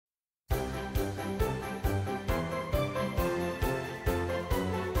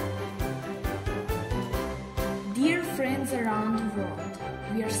Dear friends around the world,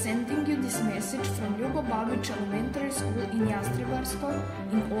 we are sending you this message from Ljubo Babić Elementary School in Jastrebarsko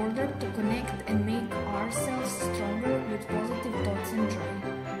in order to connect and make ourselves stronger with positive thoughts and joy.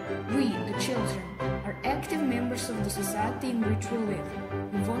 We, the children, are active members of the society in which we live.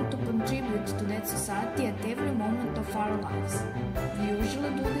 We want to contribute to that society at every moment of our lives. We usually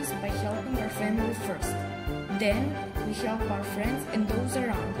do this by helping our family first. Then, we help our friends and those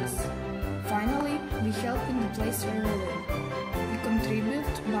around us. Finally, we help in the place where we live. We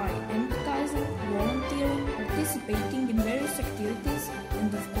contribute by empathizing, volunteering, participating in various activities,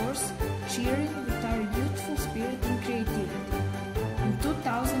 and of course, cheering with our youthful spirit and creativity. In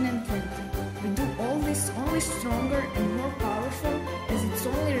 2020, we do all this only stronger and more powerful, as it's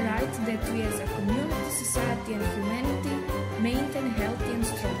only right that we as a community, society and humanity maintain healthy and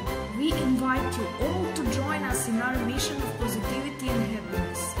strong. We invite you all to join us in our mission of positivity and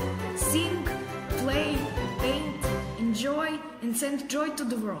happiness. Sing, play, paint, enjoy and send joy to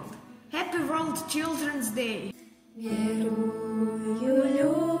the world. Happy World Children's Day! Vjeruju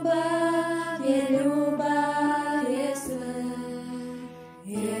ljubav je sve.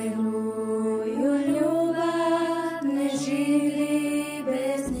 Vjeruju ljubav ne živi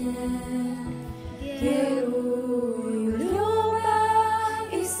bez nje. Vjeruju ljubav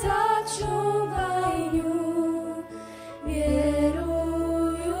i sačuvaj nju.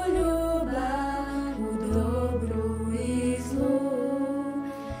 Vjeruju ljubav u dobru i zlu.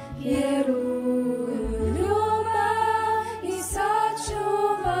 Vjeruju ljubav i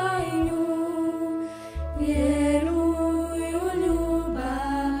sačuvaj nju. Vjeruju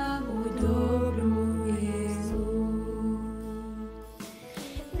ljubav u dobru i zlu.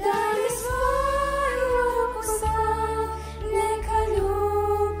 Daj mi svoju ruku sam, neka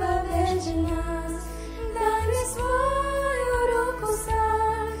ljubav veže nas. Daj mi svoju ruku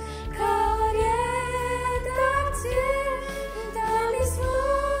sam, kao rijedak cvijet. Daj mi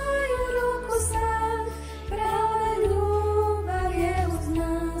svoju ruku sam, prava ljubav je uz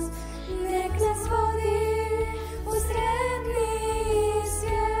nas. Nek nas vodi u sretni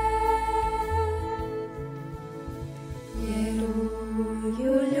svijet.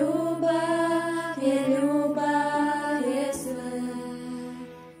 Vjeruju ljubav je sve.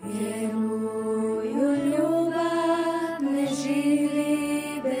 Vjeruju ljubav ne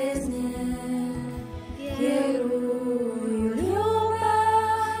živi bez nje. Vjeruju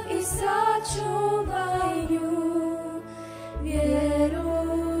ljubav i sačuvaj nju.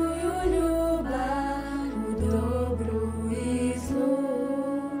 Vjeruju ljubav u dobru i zlu.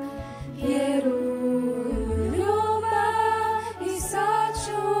 Vjeruju ljubav i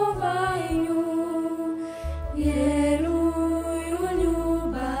sačuvaj nju. Vjeruju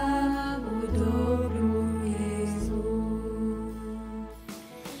ljubav u dobru i zlu.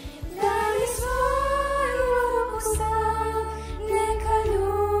 Daj mi svoju ruku sam, neka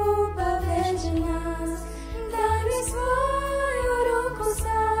ljubav veže nas. Daj mi svoju ruku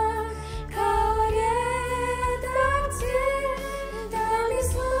sam, kao rijedak cvijet. Daj mi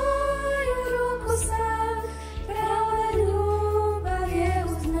svoju ruku sam, prava ljubav je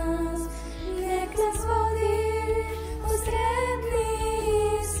uz nas. Nek nas vodi u sretni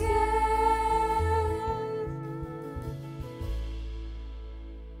svijet.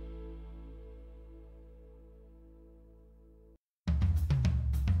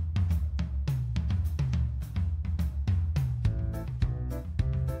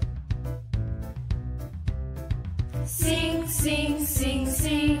 Sing, sing, sing,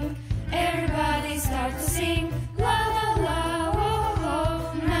 sing. Everybody start to sing. La la la, whoa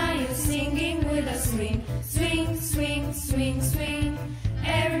ho. Now you're singing with a swing. Swing, swing, swing, swing.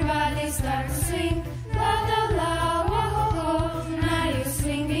 Everybody start to swing. La la la, whoa ho. Now you're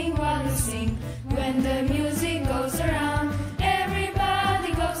swinging while you sing. When the music goes around,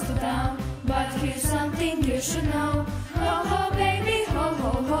 everybody goes to town. But here's something you should know. Ho ho baby, ho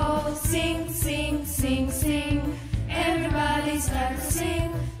ho ho. Sing, sing, sing, sing. Everybody start to sing.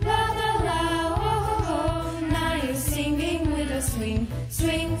 La la la, whoa ho ho. Now you're singing with a swing.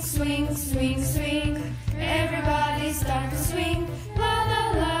 Swing, swing, swing, swing.